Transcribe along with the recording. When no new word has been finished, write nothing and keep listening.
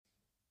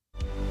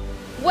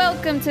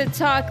Welcome to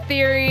Talk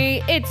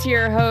Theory. It's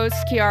your host,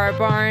 Kiara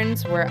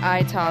Barnes, where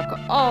I talk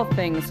all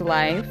things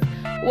life,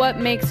 what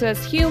makes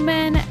us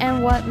human,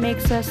 and what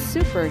makes us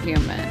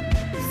superhuman.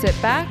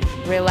 Sit back,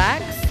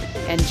 relax,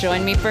 and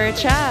join me for a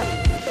chat.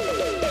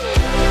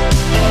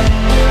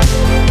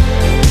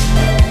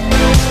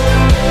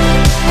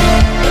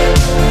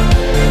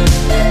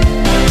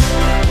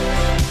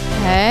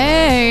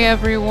 Hey,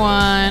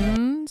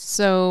 everyone.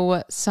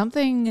 So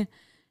something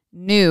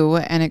new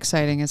and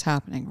exciting is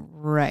happening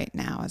right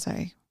now as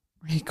I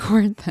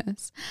record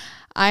this.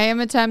 I am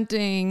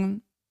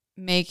attempting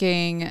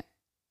making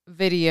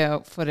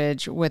video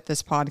footage with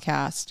this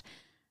podcast.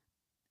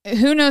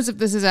 Who knows if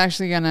this is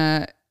actually going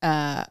to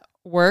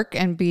work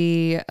and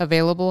be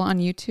available on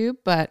YouTube,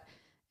 but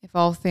if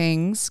all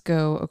things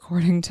go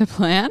according to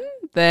plan,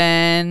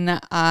 then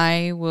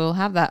I will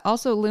have that.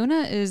 Also,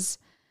 Luna is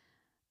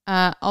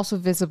also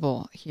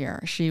visible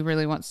here. She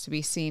really wants to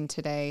be seen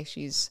today.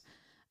 She's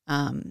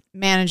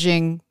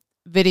managing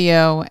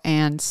video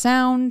and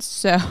sound.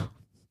 So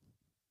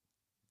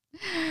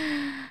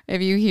if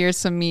you hear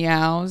some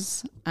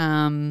meows,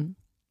 that's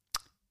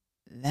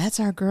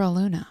our girl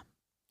Luna.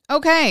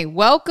 Okay,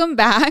 welcome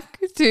back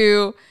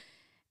to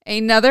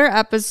another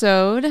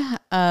episode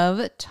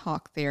of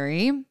Talk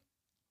Theory.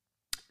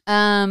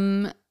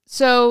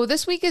 So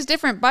this week is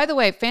different. By the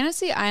way,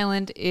 Fantasy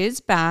Island is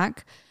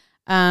back.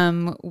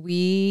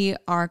 We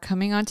are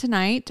coming on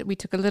tonight. We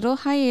took a little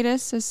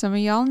hiatus, as some of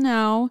y'all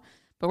know,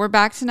 but we're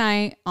back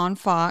tonight on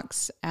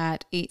Fox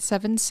at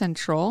 8/7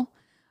 Central.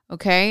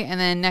 Okay. And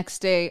then next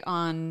day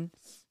on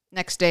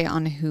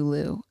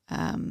Hulu.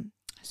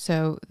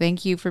 So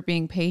thank you for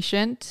being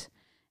patient.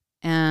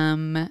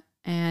 And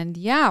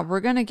yeah, we're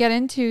going to get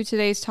into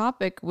today's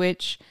topic,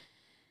 which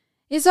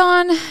is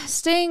on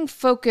staying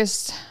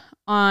focused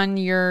on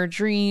your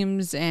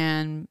dreams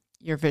and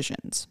your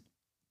visions.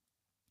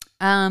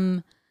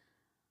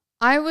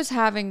 I was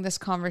having this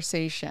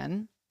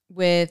conversation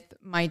with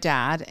my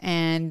dad,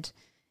 and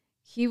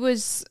he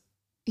was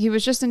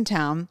just in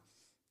town,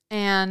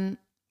 and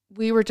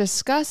we were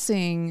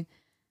discussing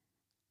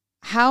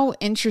how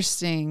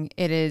interesting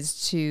it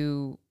is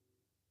to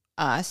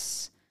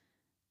us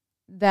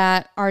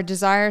that our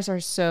desires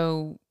are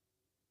so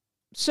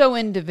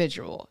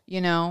individual, you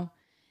know?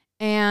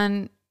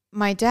 And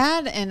my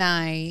dad and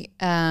I,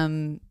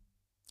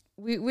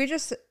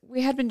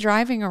 we had been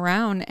driving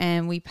around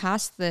and we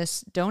passed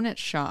this donut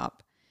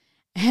shop,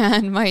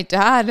 and my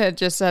dad had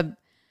just said,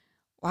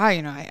 wow,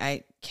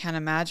 I can't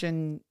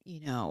imagine,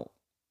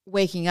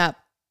 waking up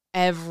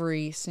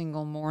every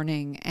single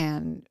morning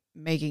and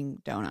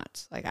making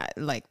donuts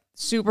like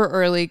super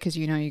early. 'Cause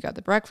you got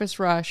the breakfast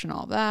rush and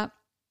all that.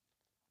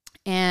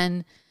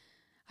 And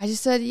I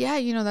just said, yeah,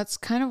 that's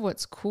kind of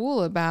what's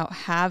cool about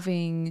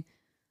having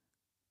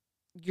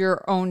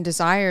your own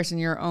desires and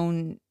your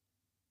own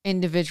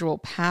individual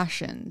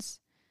passions,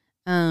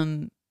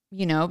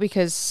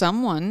 because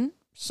someone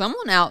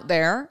out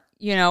there,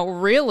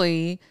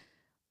 really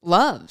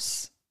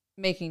loves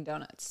making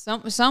donuts.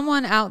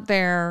 Someone out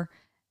there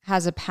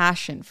has a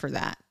passion for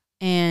that.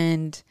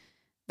 And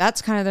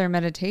that's kind of their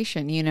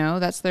meditation,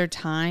 that's their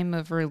time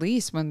of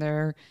release when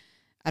they're,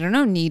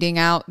 kneading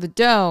out the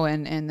dough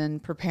and then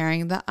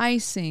preparing the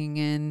icing.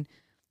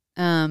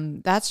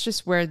 And that's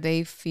just where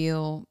they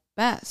feel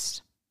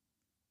best,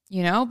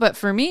 but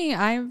for me,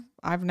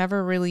 I've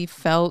never really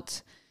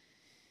felt,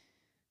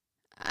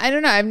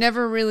 I've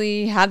never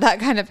really had that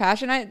kind of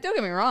passion. Don't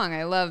get me wrong,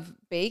 I love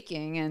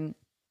baking and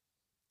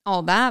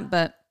all that,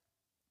 but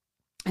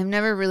I've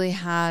never really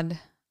had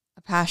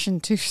a passion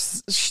to,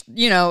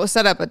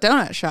 set up a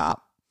donut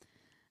shop.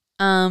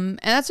 And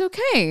that's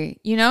okay.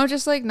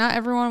 Just like not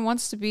everyone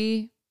wants to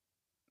be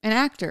an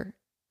actor,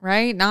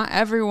 right? Not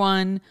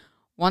everyone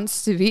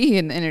wants to be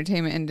in the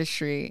entertainment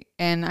industry.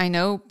 And I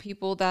know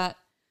people that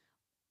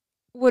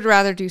would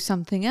rather do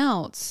something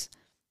else.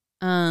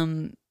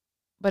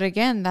 But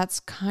again, that's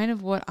kind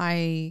of what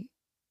I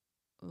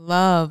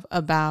love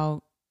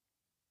about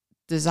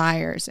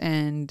desires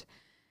and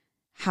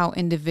how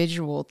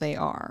individual they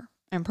are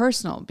and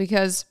personal,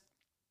 because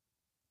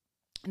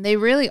they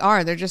really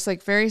are. They're just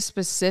like very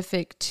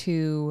specific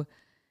to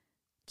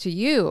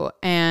you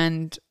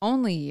and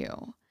only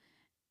you.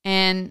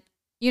 And,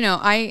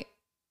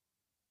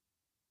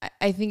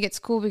 I think it's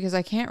cool because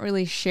I can't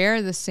really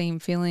share the same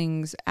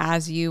feelings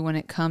as you when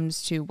it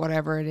comes to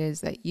whatever it is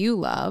that you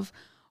love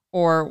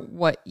or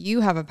what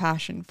you have a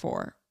passion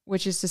for,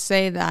 which is to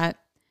say that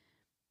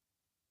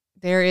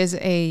there is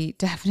a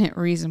definite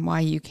reason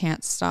why you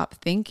can't stop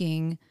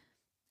thinking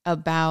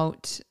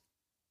about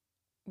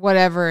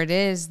whatever it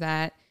is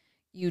that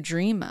you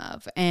dream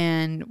of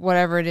and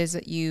whatever it is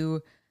that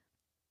you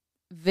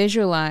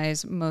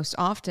visualize most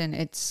often.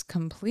 It's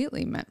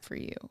completely meant for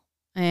you.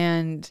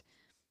 And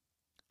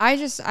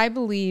I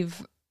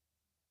believe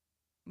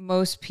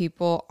most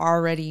people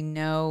already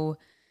know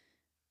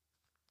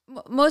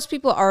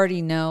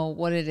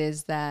what it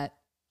is that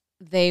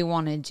they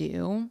want to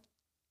do.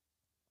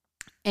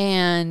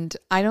 And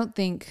I don't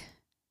think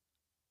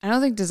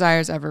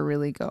desires ever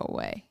really go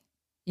away.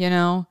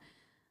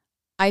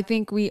 I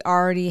think we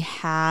already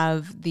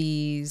have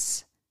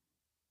these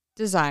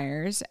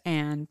desires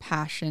and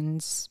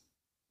passions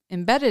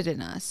embedded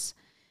in us.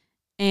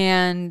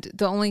 And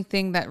the only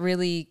thing that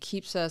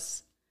keeps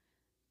us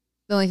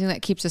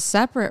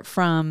separate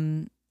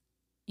from,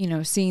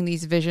 seeing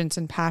these visions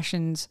and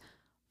passions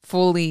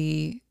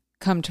fully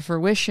come to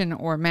fruition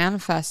or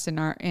manifest in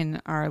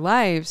our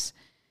lives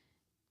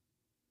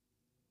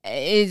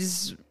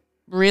is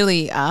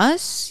really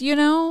us,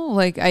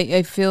 like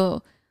I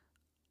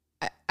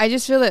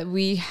just feel that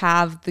we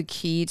have the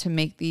key to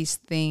make these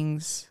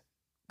things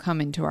come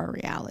into our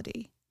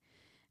reality.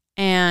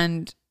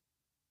 And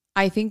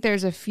I think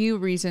there's a few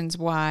reasons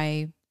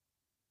why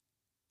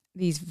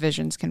these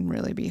visions can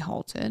really be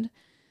halted.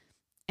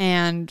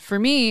 And for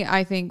me,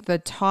 I think the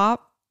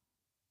top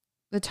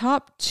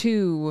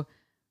two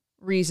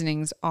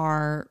reasonings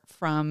are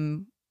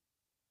from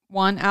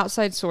one,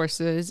 outside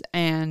sources,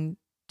 and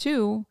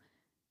two,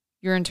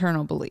 your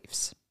internal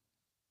beliefs.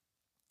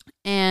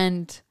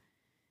 And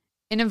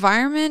an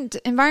environment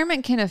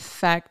can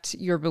affect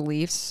your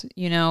beliefs,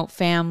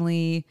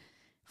 family,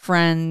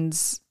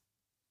 friends,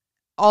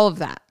 all of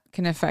that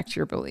can affect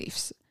your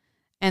beliefs.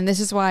 And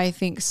this is why I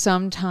think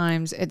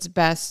sometimes it's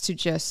best to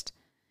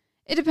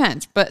it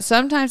depends, but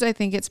sometimes I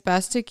think it's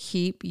best to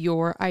keep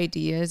your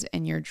ideas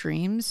and your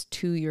dreams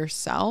to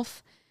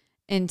yourself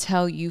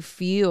until you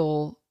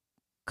feel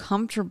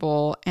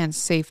comfortable and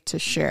safe to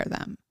share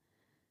them.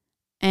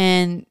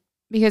 And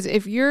because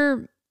if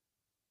you're,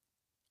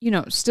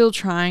 still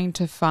trying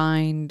to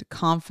find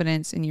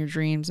confidence in your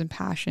dreams and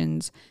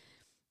passions,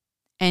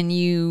 and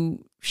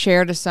you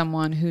share to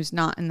someone who's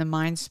not in the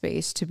mind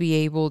space to be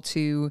able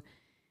to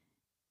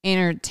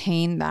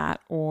entertain that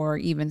or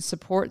even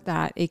support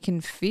that, it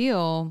can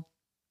feel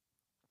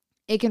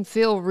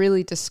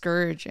really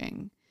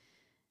discouraging.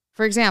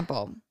 For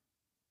example,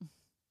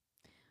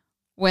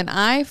 when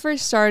I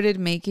first started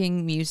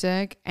making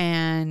music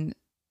and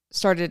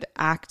started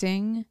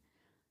acting,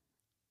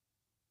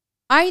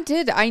 I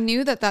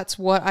knew that that's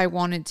what I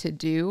wanted to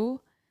do,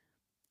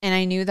 and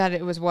I knew that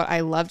it was what I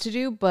loved to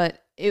do,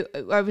 but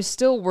I was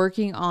still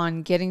working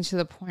on getting to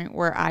the point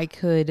where I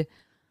could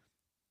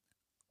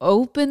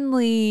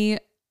openly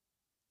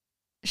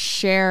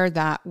share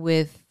that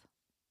with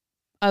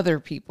other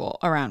people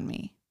around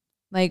me,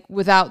 like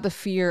without the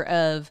fear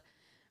of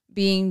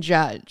being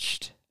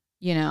judged,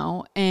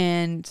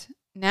 and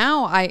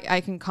now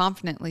I can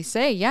confidently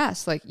say,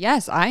 yes,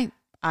 I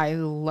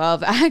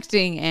love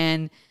acting,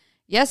 and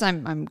yes,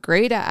 I'm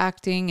great at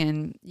acting,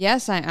 and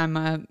yes, I'm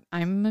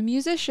a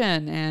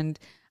musician, and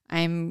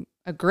I'm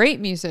a great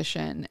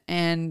musician,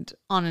 and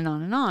on and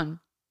on and on.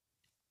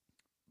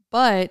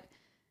 But,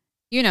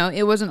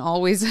 it wasn't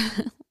always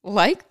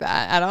like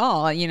that at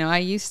all. I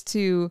used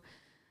to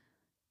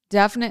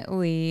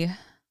definitely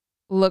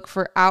look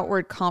for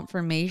outward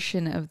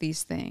confirmation of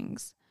these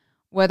things,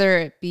 whether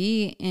it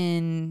be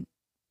in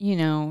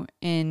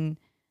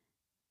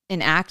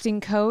an acting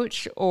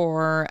coach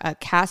or a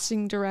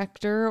casting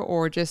director,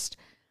 or just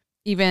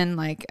even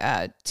like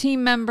a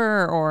team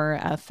member or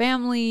a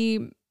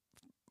family,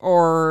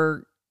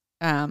 or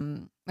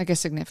like a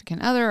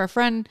significant other or a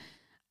friend.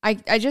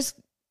 I just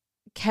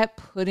kept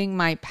putting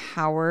my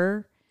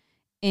power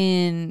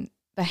in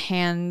the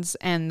hands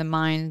and the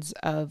minds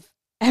of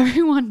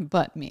everyone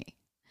but me.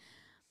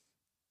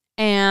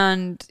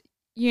 And,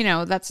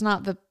 that's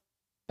not the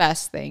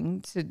best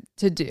thing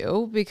to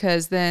do,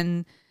 because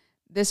then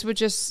this would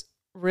just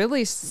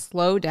really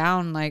slow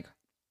down like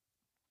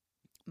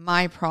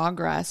my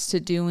progress to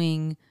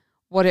doing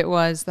what it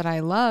was that I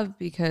loved,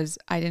 because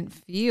I didn't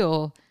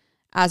feel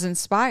as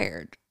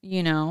inspired,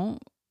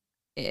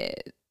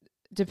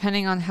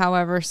 depending on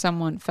however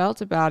someone felt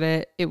about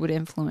it, it would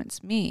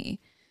influence me.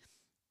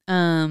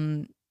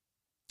 So,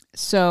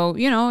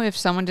 if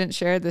someone didn't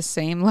share the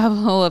same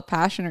level of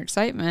passion or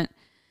excitement,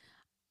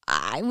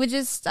 I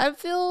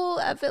feel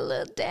a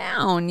little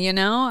down,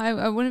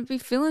 I wouldn't be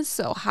feeling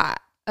so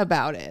hot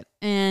about it.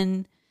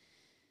 And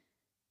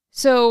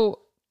so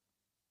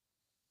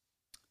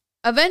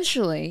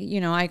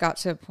eventually, I got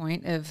to a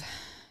point of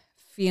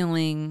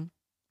feeling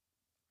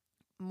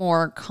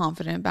more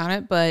confident about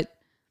it, but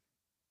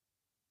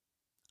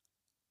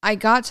I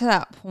got to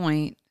that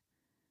point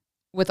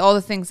with all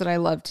the things that I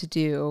love to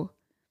do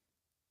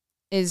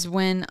is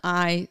when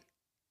I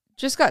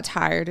just got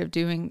tired of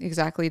doing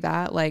exactly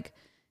that, like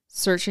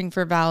searching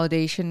for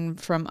validation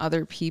from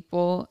other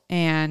people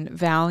and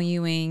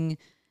valuing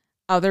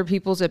other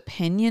people's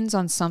opinions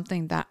on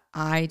something that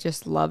I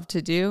just love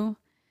to do.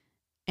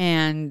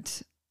 And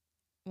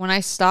when I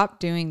stopped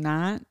doing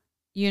that,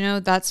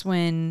 that's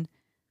when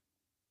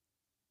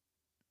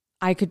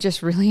I could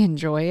just really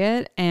enjoy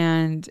it.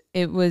 And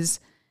it was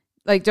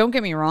like, don't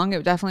get me wrong,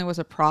 it definitely was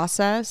a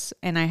process,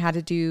 and I had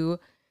to do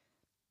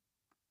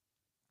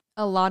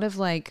a lot of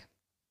like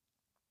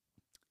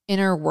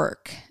inner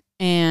work,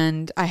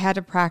 and I had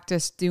to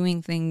practice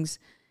doing things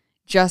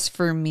just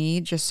for me,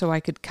 just so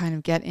I could kind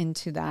of get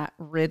into that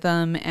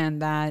rhythm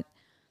and that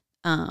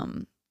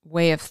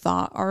way of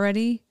thought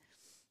already.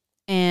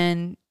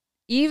 And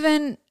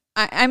even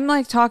I'm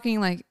like talking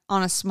like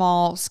on a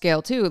small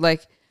scale too.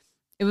 Like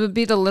it would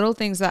be the little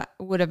things that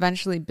would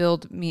eventually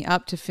build me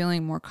up to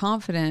feeling more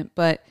confident,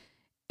 but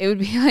it would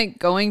be like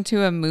going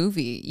to a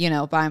movie,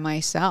 by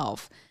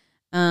myself.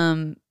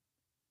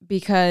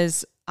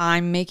 Because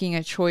I'm making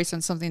a choice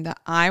on something that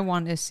I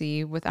want to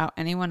see without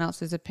anyone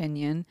else's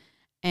opinion,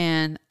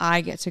 and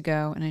I get to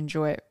go and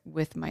enjoy it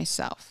with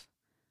myself.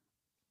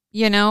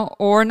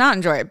 Or not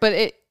enjoy it,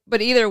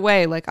 but either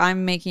way, like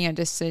I'm making a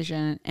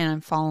decision and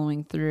I'm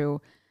following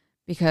through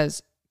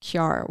because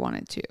Kiara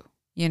wanted to.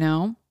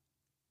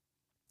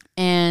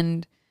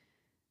 And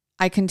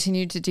I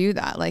continued to do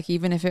that. Like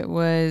even if it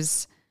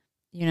was,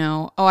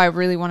 I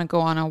really want to go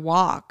on a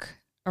walk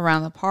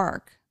around the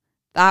park.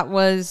 That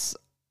was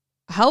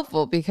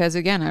helpful because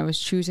again, I was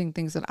choosing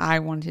things that I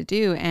wanted to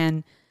do,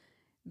 and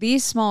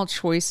these small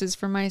choices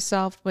for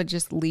myself would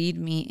just lead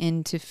me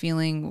into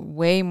feeling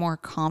way more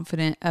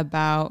confident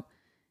about,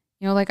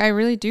 like I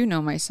really do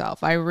know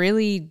myself. I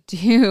really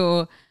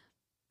do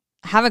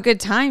have a good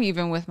time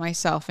even with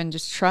myself, and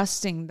just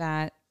trusting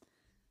that,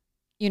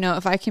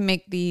 if I can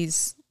make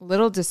these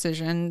little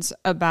decisions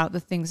about the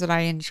things that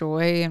I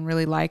enjoy and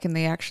really like, and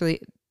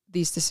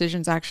these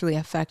decisions actually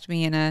affect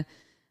me in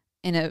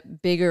a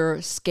bigger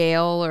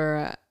scale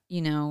or,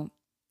 in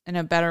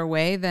a better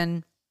way,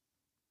 then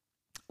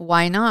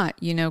why not,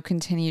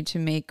 continue to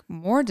make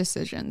more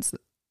decisions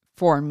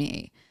for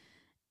me.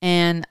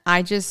 And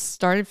I just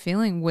started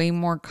feeling way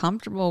more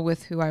comfortable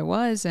with who I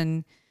was,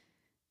 and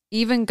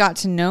even got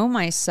to know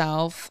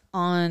myself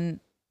on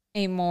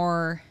a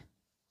more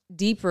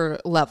deeper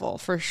level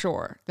for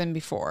sure than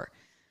before.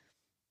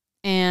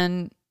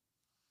 And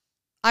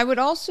I would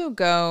also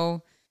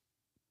go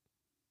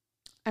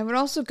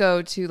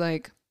to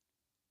like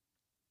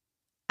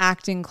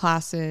acting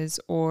classes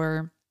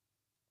or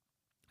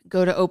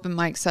go to open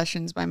mic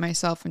sessions by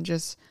myself and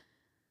just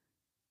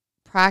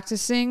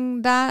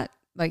practicing that,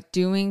 like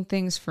doing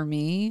things for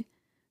me,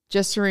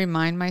 just to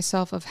remind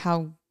myself of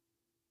how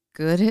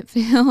good it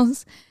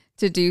feels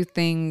to do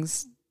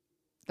things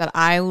that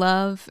I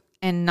love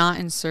and not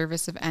in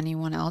service of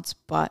anyone else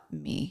but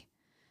me.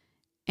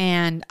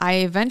 And I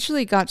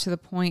eventually got to the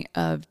point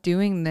of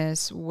doing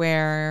this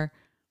where,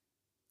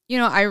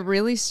 I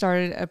really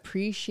started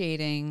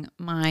appreciating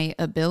my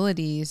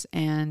abilities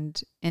and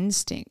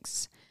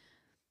instincts.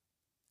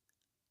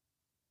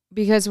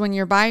 Because when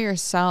you're by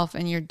yourself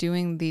and you're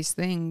doing these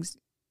things,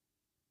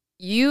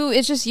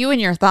 it's just you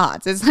and your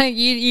thoughts. It's like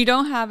you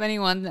don't have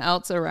anyone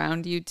else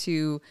around you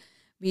to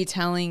be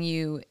telling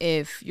you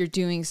if you're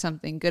doing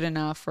something good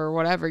enough or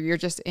whatever. You're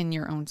just in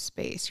your own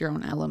space, your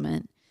own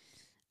element.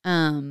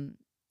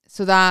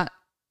 So that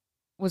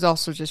was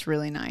also just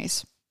really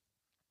nice,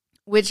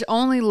 which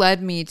only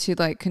led me to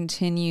like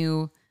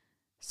continue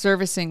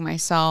servicing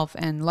myself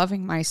and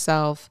loving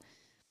myself.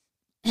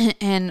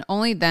 And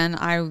only then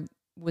I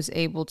was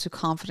able to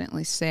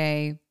confidently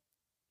say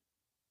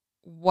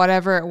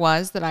whatever it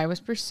was that I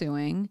was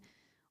pursuing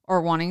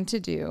or wanting to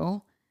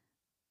do,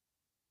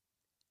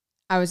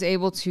 I was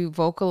able to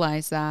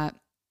vocalize that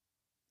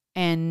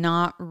and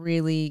not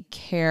really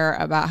care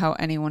about how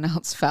anyone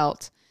else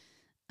felt,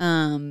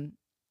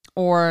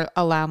 or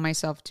allow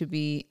myself to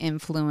be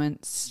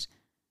influenced,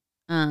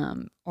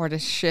 or to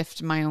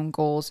shift my own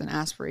goals and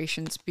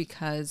aspirations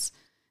because,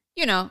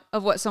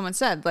 of what someone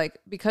said. Like,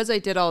 because I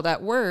did all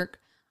that work,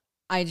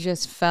 I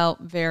just felt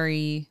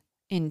very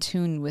in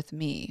tune with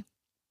me.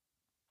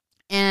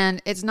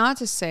 And it's not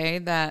to say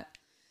that,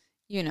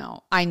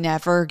 I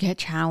never get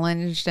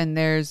challenged and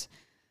there's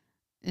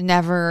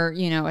never,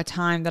 a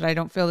time that I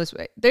don't feel this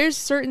way. There's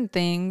certain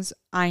things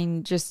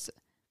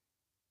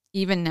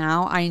even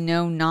now, I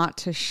know not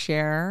to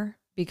share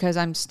because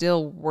I'm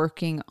still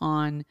working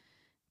on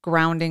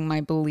grounding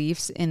my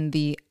beliefs in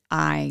the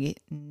I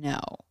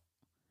know.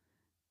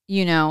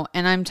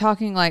 And I'm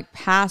talking like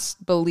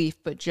past belief,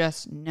 but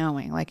just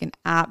knowing, like an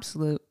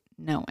absolute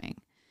knowing.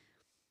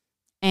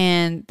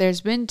 And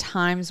there's been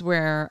times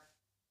where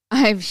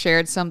I've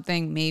shared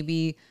something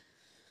maybe,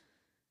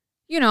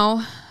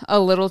 a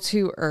little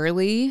too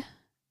early,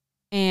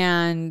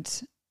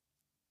 and,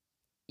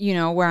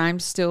 where I'm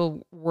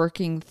still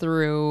working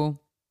through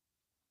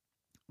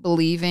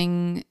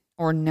believing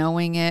or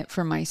knowing it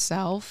for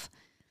myself.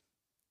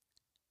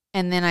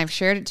 And then I've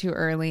shared it too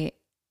early.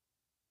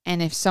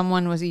 And if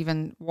someone was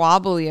even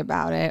wobbly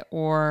about it,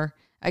 or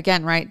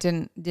again, right,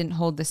 didn't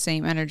hold the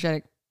same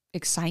energetic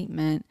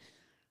excitement,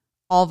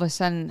 all of a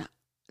sudden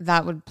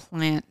that would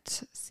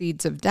plant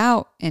seeds of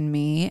doubt in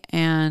me,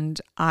 and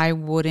I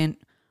wouldn't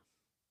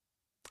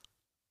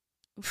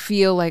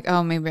feel like,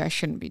 oh, maybe I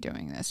shouldn't be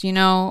doing this,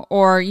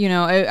 or,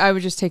 I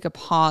would just take a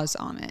pause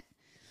on it.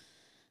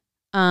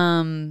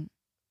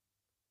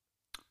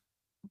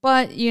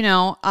 But,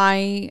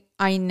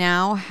 I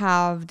now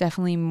have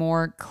definitely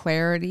more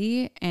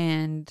clarity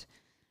and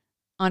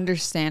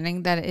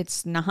understanding that it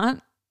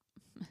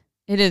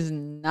is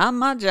not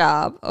my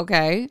job,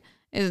 okay?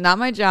 It is not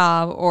my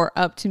job or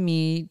up to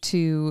me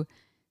to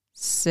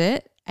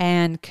sit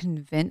and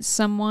convince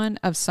someone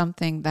of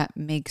something that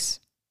makes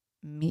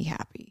me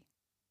happy.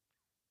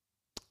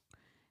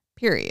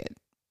 period.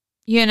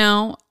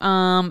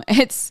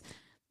 It's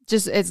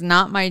just, it's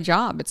not my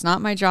job. It's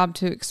not my job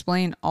to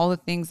explain all the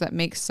things that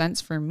make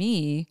sense for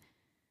me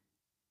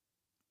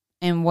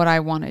and what I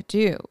want to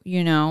do.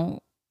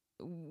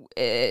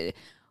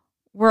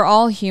 We're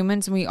all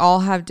humans and we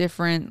all have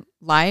different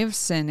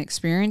lives and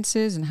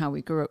experiences and how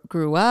we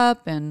grew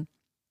up and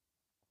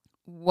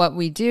what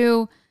we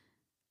do.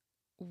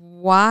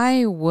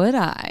 Why would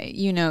I,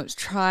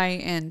 try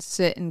and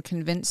sit and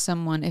convince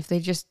someone if they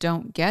just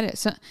don't get it?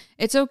 So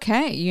it's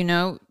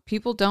okay.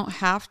 People don't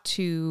have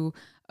to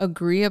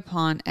agree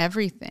upon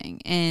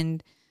everything.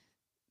 And,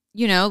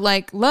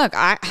 look,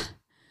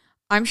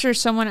 I'm sure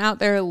someone out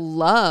there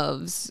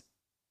loves,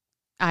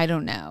 I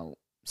don't know,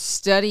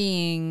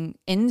 studying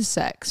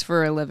insects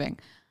for a living.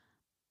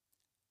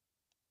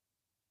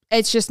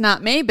 It's just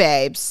not me,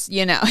 babes.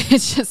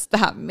 It's just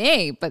not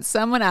me, but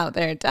someone out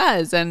there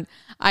does. And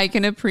I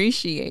can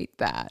appreciate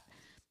that.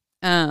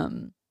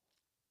 Anyway,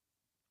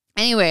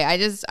 I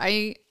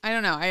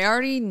don't know. I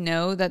already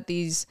know that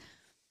these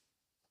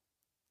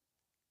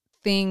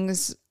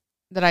things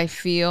that I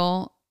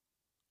feel,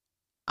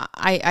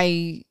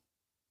 I'm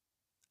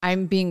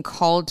being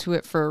called to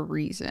it for a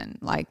reason.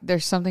 Like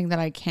there's something that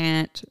I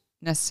can't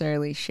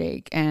necessarily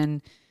shake,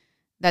 and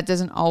that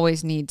doesn't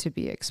always need to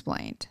be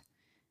explained.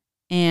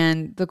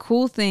 And the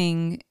cool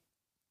thing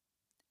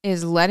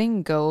is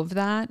letting go of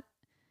that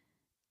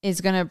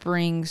is going to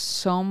bring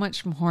so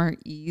much more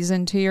ease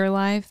into your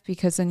life,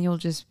 because then you'll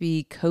just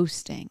be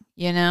coasting,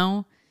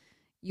 You'll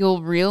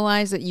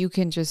realize that you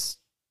can just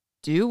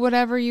do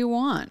whatever you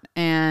want.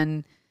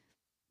 And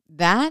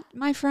that,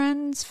 my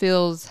friends,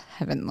 feels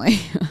heavenly.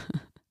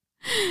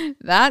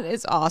 That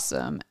is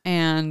awesome.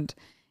 And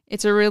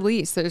it's a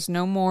release. There's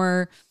no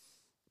more,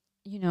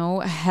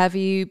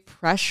 heavy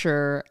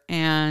pressure,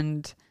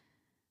 and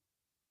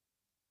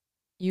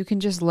you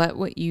can just let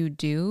what you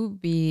do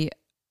be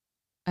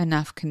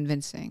enough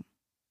convincing.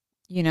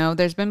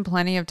 There's been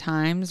plenty of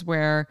times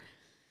where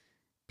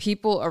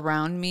people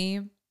around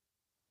me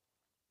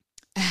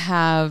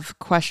have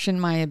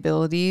questioned my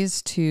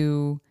abilities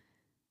to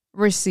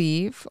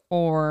receive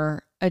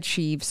or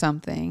achieve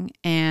something,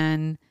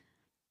 and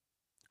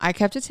I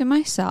kept it to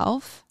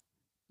myself,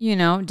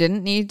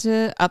 didn't need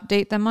to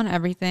update them on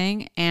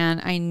everything,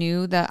 and I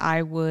knew that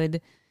I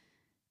would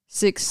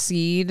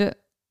succeed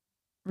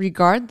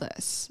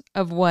regardless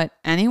of what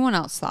anyone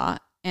else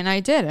thought. And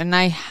I did. And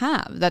I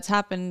have. That's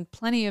happened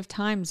plenty of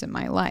times in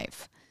my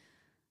life.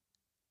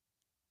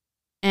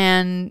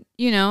 And,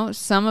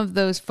 some of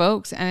those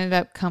folks ended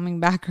up coming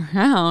back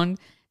around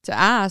to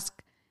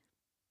ask,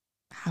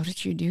 how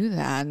did you do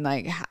that?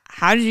 And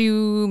how did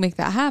you make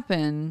that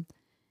happen?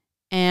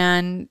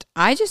 And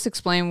I just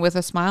explained with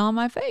a smile on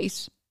my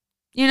face.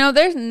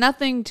 There's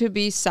nothing to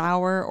be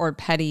sour or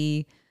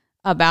petty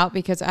about,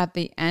 because at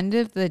the end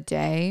of the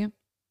day,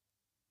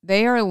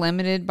 they are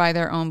limited by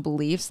their own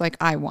beliefs, like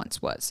I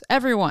once was.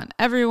 Everyone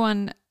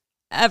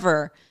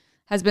ever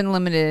has been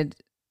limited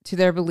to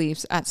their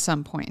beliefs at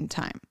some point in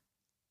time.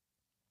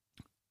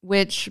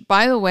 Which,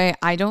 by the way,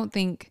 I don't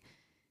think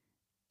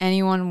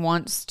anyone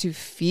wants to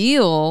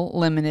feel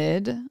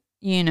limited.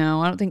 I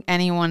don't think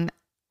anyone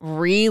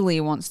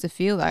really wants to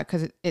feel that,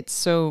 because it's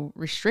so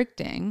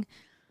restricting.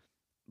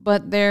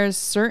 But there's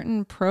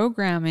certain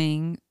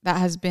programming that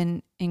has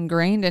been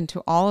ingrained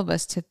into all of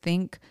us to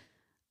think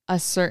a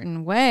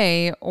certain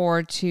way,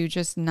 or to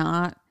just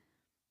not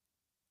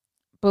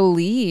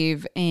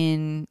believe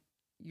in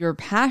your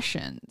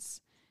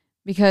passions,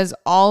 because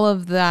all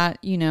of that,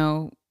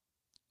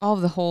 all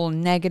of the whole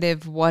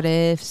negative what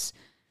ifs,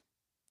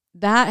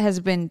 that has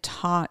been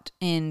taught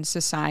in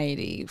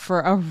society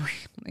for a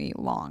really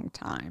long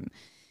time,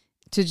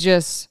 to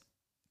just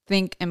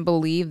think and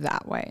believe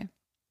that way.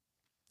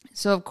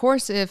 So of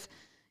course, if,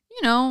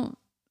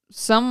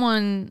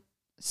 someone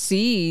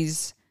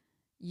sees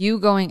you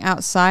going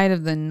outside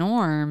of the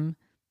norm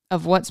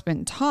of what's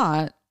been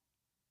taught,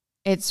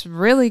 it's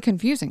really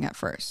confusing at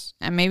first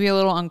and maybe a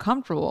little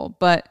uncomfortable.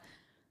 But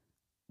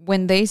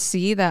when they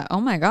see that,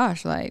 oh my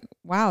gosh,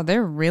 wow,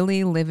 they're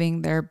really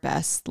living their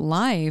best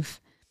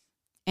life,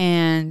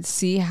 and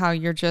see how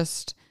you're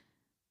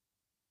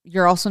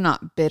also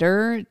not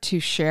bitter to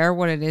share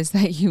what it is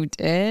that you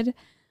did,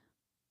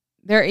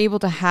 they're able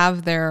to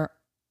have their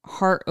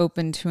heart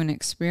open to an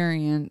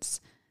experience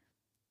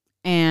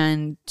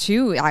and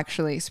to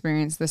actually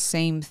experience the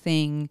same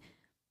thing,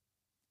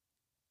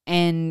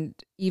 and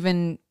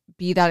even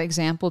be that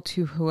example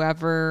to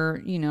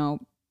whoever,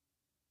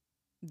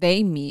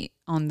 they meet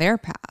on their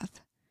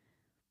path.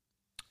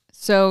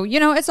 So,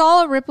 it's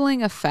all a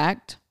rippling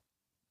effect.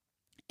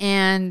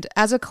 And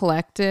as a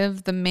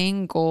collective, the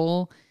main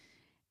goal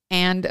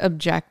and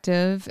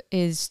objective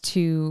is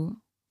to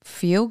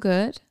feel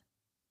good,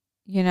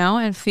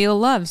 and feel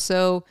love.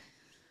 So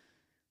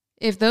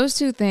if those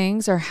two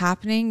things are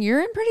happening, you're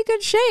in pretty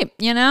good shape,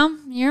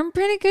 you're in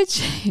pretty good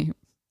shape.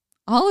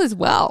 All is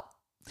well.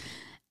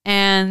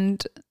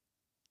 And,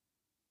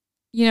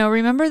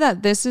 remember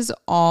that this is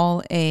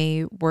all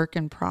a work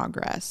in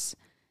progress.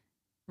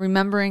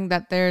 Remembering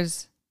that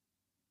there's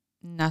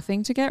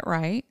nothing to get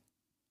right.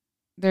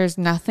 There's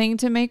nothing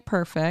to make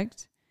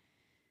perfect.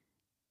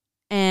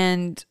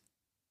 And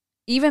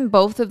even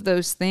both of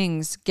those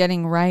things,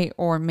 getting right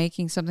or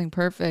making something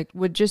perfect,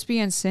 would just be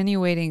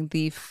insinuating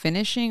the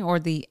finishing or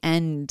the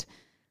end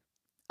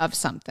of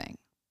something.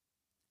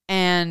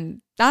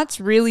 And that's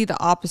really the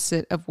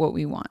opposite of what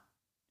we want.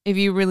 If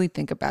you really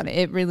think about it,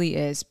 it really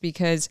is,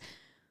 because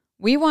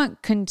we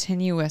want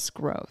continuous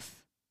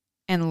growth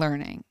and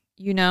learning.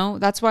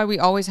 That's why we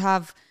always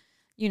have,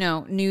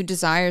 new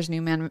desires,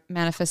 new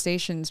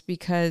manifestations,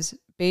 because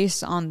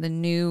based on the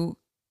new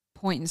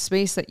point in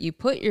space that you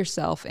put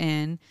yourself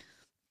in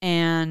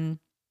and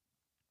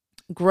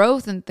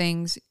growth and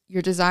things,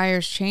 your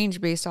desires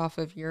change based off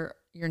of your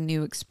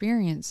new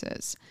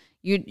experiences.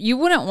 You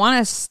wouldn't want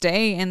to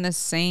stay in the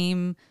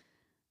same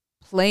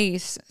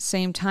place,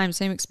 same time,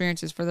 same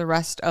experiences for the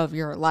rest of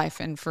your life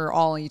and for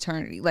all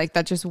eternity. Like,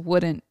 that just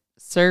wouldn't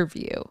serve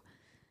you.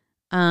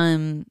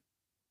 And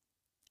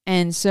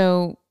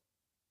so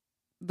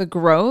the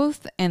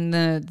growth and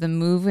the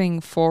moving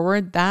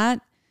forward,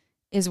 that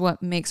is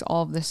what makes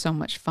all of this so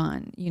much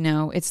fun.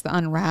 It's the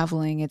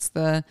unraveling, it's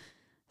the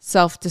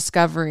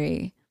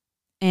self-discovery.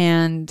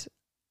 And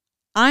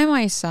I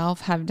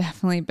myself have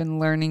definitely been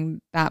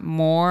learning that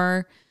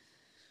more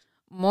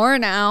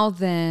now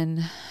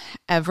than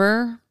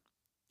ever.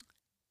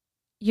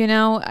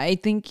 I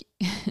think,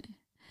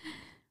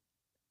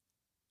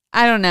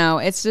 I don't know.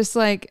 It's just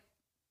like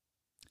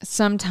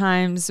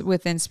sometimes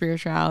within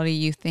spirituality,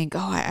 you think,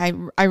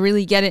 oh, I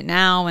really get it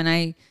now. And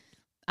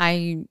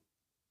I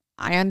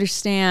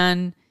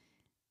understand.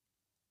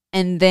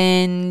 And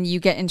then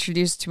you get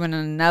introduced to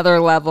another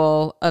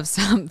level of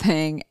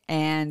something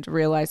and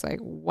realize, like,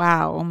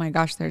 wow, oh my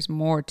gosh, there's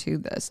more to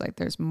this. Like,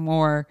 there's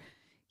more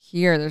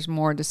here. There's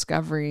more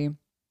discovery.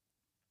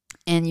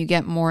 And you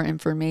get more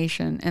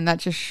information. And that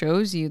just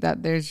shows you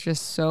that there's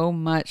just so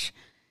much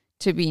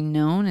to be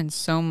known and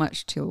so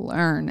much to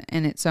learn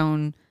in its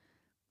own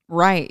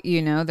right.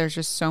 There's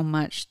just so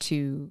much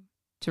to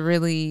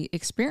really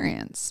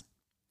experience.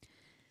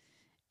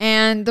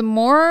 And the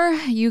more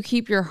you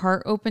keep your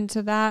heart open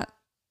to that,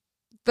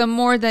 the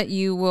more that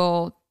you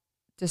will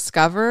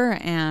discover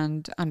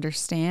and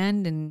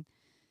understand and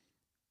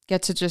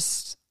get to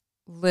just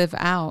live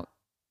out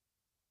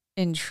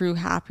in true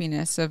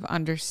happiness of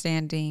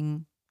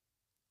understanding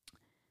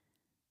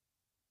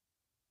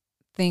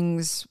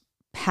things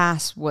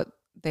past what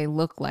they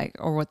look like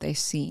or what they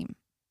seem,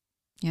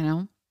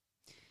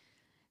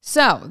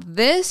 So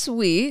this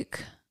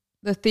week,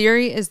 the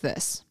theory is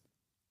this.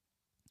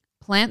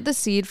 Plant the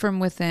seed from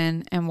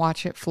within and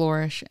watch it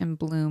flourish and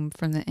bloom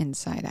from the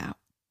inside out.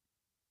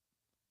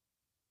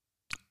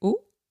 Ooh,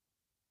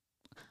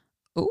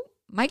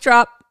 mic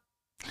drop.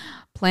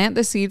 Plant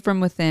the seed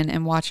from within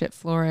and watch it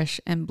flourish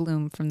and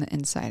bloom from the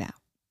inside out.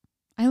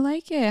 I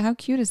like it. How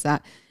cute is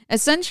that?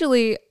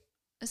 Essentially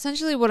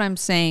what I'm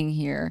saying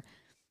here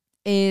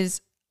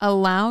is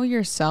allow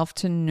yourself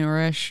to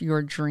nourish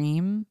your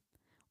dream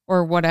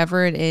or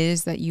whatever it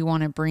is that you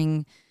want to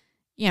bring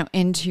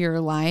into your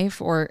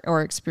life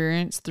or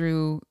experience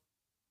through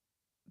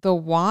the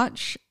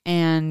watch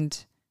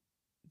and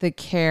the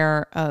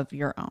care of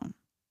your own.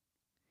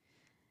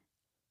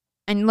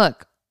 And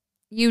look,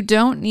 you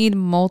don't need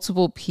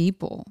multiple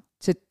people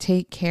to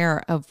take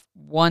care of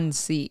one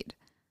seed,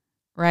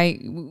 right?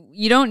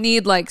 You don't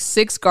need like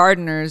 6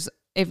 gardeners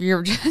if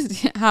you're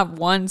just have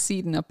one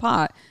seed in a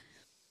pot.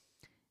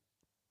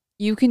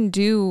 You can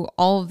do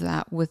all of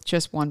that with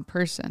just one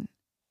person,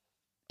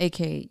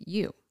 aka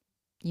you.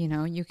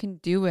 You can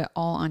do it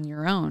all on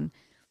your own.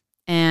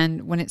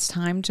 And when it's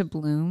time to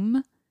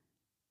bloom,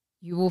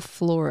 you will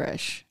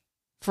flourish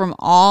from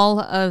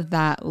all of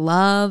that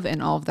love and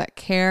all of that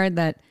care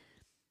that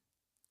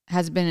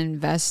has been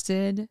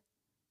invested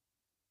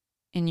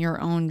in your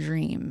own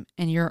dream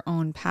and your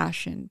own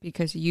passion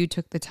because you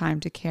took the time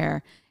to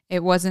care.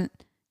 It wasn't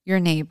your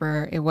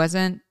neighbor. It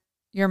wasn't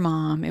your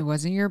mom. It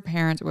wasn't your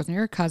parents. It wasn't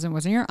your cousin. It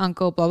wasn't your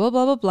uncle, blah, blah,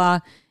 blah, blah, blah.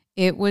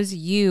 It was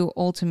you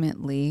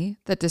ultimately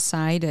that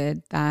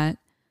decided that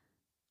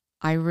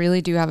I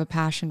really do have a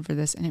passion for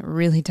this and it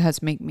really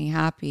does make me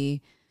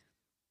happy.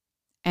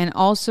 And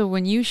also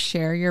when you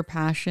share your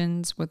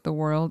passions with the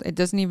world, it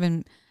doesn't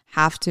even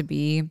have to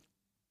be,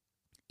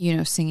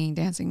 singing,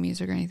 dancing,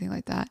 music or anything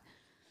like that.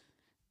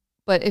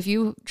 But if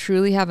you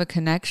truly have a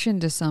connection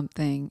to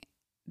something,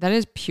 that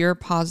is pure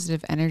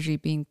positive energy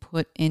being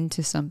put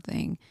into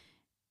something.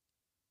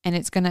 And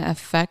it's going to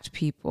affect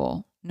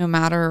people no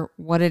matter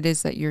what it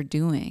is that you're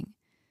doing.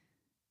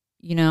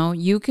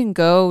 You can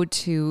go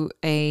to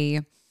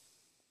I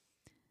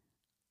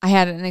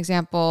had an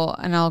example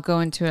and I'll go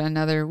into it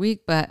another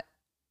week, but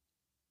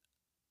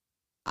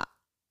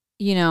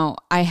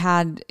I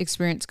had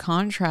experienced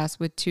contrast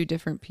with 2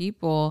 different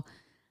people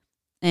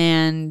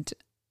and,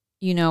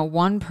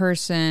 one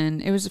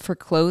person, it was for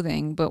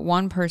clothing, but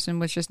one person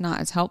was just not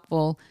as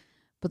helpful.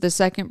 But the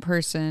second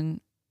person,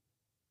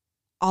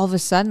 all of a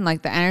sudden,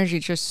 like the energy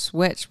just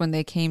switched when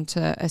they came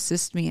to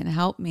assist me and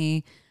help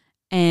me.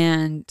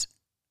 And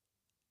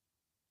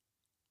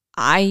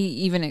I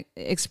even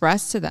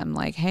expressed to them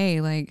like,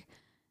 hey, like,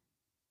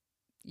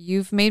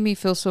 you've made me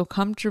feel so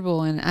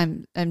comfortable,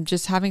 and I'm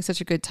just having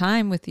such a good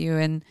time with you.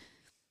 And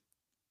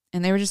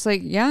they were just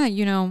like, yeah,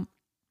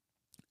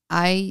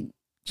 I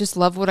just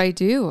love what I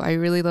do. I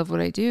really love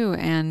what I do.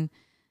 And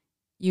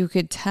you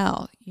could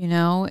tell,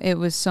 it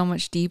was so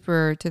much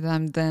deeper to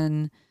them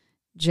than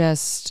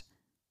just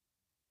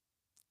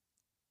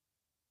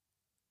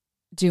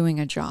doing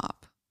a job,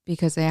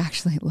 because they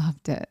actually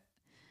loved it.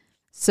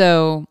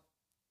 So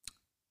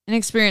an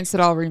experience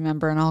that I'll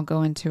remember and I'll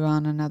go into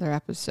on another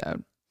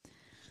episode.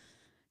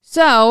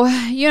 So,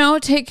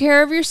 take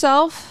care of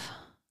yourself,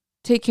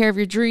 take care of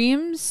your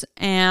dreams,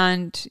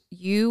 and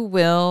you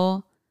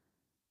will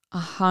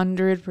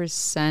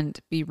 100%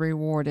 be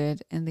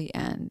rewarded in the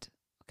end.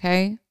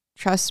 Okay?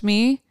 Trust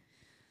me.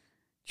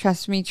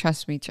 Trust me,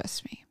 trust me,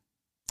 trust me.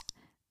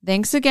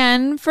 Thanks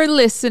again for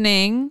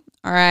listening.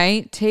 All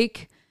right.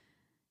 Take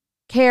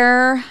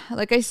care.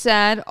 Like I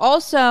said,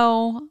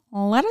 also,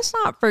 let us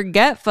not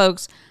forget,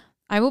 folks,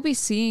 I will be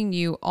seeing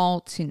you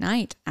all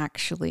tonight,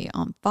 actually,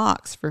 on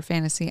Fox for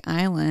Fantasy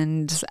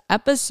Island's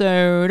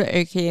episode.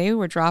 Okay,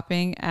 we're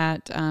dropping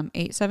at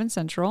 8/7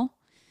 Central,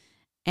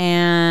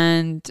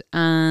 and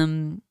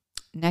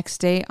next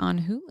day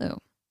on Hulu.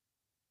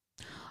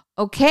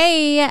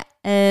 Okay,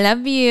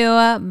 love you.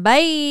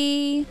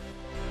 Bye.